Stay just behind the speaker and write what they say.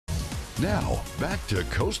Now, back to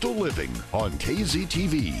Coastal Living on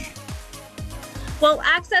KZTV. Well,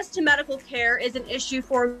 access to medical care is an issue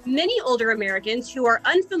for many older Americans who are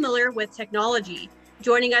unfamiliar with technology.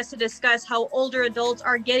 Joining us to discuss how older adults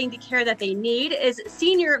are getting the care that they need is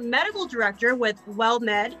Senior Medical Director with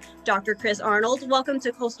WellMed, Dr. Chris Arnold. Welcome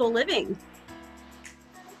to Coastal Living.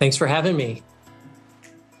 Thanks for having me.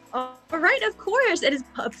 All right, of course. It is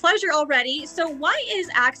a pleasure already. So why is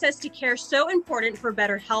access to care so important for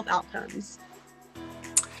better health outcomes?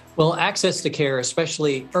 Well, access to care,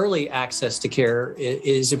 especially early access to care,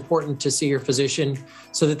 is important to see your physician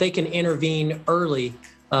so that they can intervene early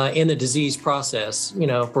in the disease process. You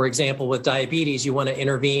know, for example, with diabetes, you want to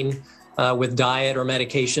intervene with diet or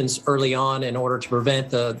medications early on in order to prevent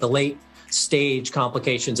the late stage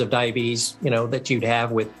complications of diabetes, that you'd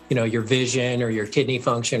have with, your vision or your kidney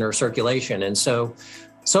function or circulation. And so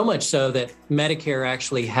much so that Medicare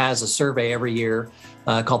actually has a survey every year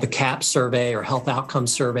called the CAP survey or Health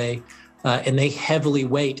Outcomes Survey, and they heavily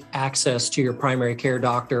weight access to your primary care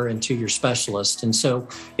doctor and to your specialist. And so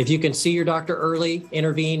if you can see your doctor early,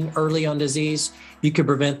 intervene early on disease, you could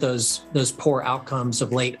prevent those poor outcomes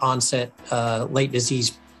of late onset, late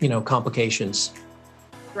disease, complications.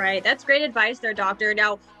 Right. That's great advice there, doctor.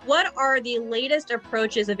 Now, what are the latest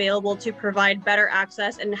approaches available to provide better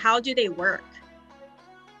access and how do they work?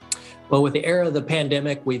 Well, with the era of the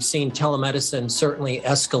pandemic, we've seen telemedicine certainly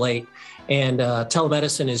escalate, and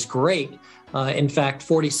telemedicine is great. In fact,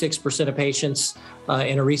 46% of patients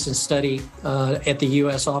in a recent study at the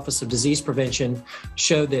U.S. Office of Disease Prevention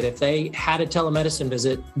showed that if they had a telemedicine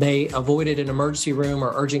visit, they avoided an emergency room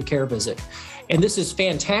or urgent care visit. And this is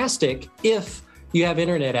fantastic if you have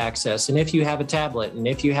internet access, and if you have a tablet, and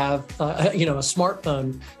if you have, a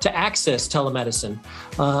smartphone to access telemedicine.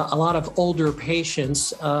 A lot of older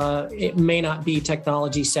patients, it may not be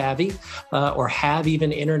technology savvy or have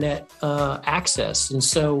even internet access. And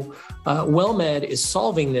so WellMed is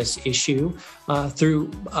solving this issue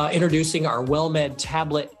through introducing our WellMed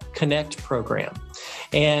Tablet Connect program.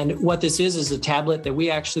 And what this is a tablet that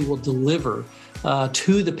we actually will deliver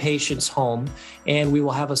to the patient's home, and we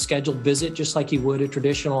will have a scheduled visit just like you would a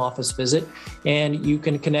traditional office visit, and you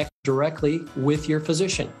can connect directly with your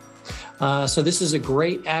physician. So this is a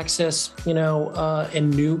great access, and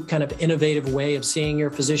new kind of innovative way of seeing your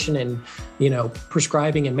physician and,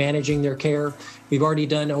 prescribing and managing their care. We've already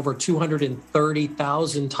done over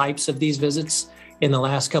 230,000 types of these visits in the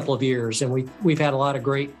last couple of years, and we've had a lot of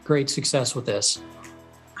great success with this.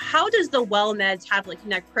 How does the WellMed Tablet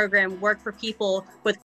Connect program work for people with